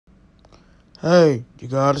Hey, you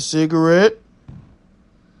got a cigarette?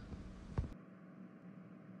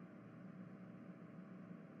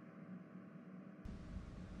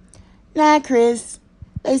 Nah, Chris.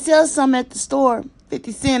 They sell some at the store,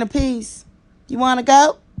 50 cents a piece. You want to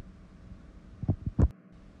go?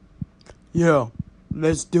 Yeah,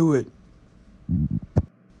 let's do it.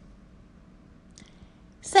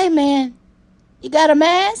 Say, man, you got a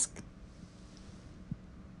mask?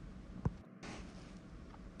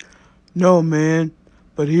 No, man,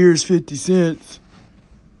 but here's 50 cents.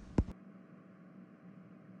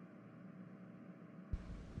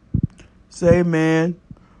 Say, man,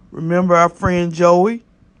 remember our friend Joey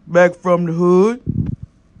back from the hood?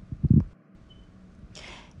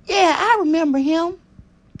 Yeah, I remember him.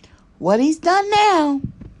 What he's done now?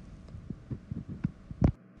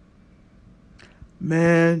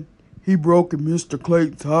 Man, he broke in Mr.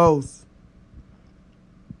 Clayton's house.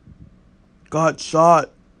 Got shot.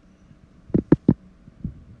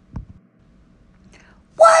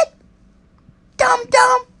 What?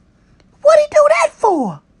 Dum-dum? What'd he do that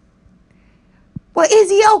for? Well,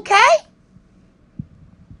 is he okay?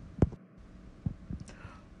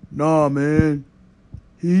 Nah, man,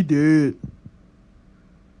 he did.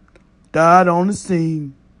 Died on the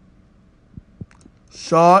scene.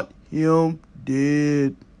 Shot him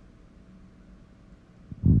dead.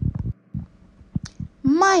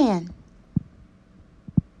 Man,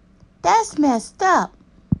 that's messed up.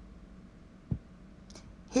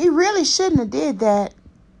 He really shouldn't have did that.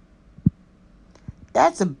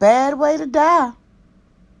 That's a bad way to die.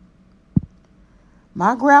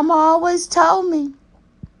 My grandma always told me,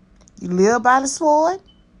 you live by the sword,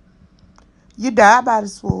 you die by the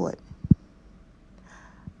sword.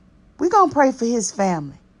 We're going to pray for his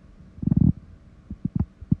family.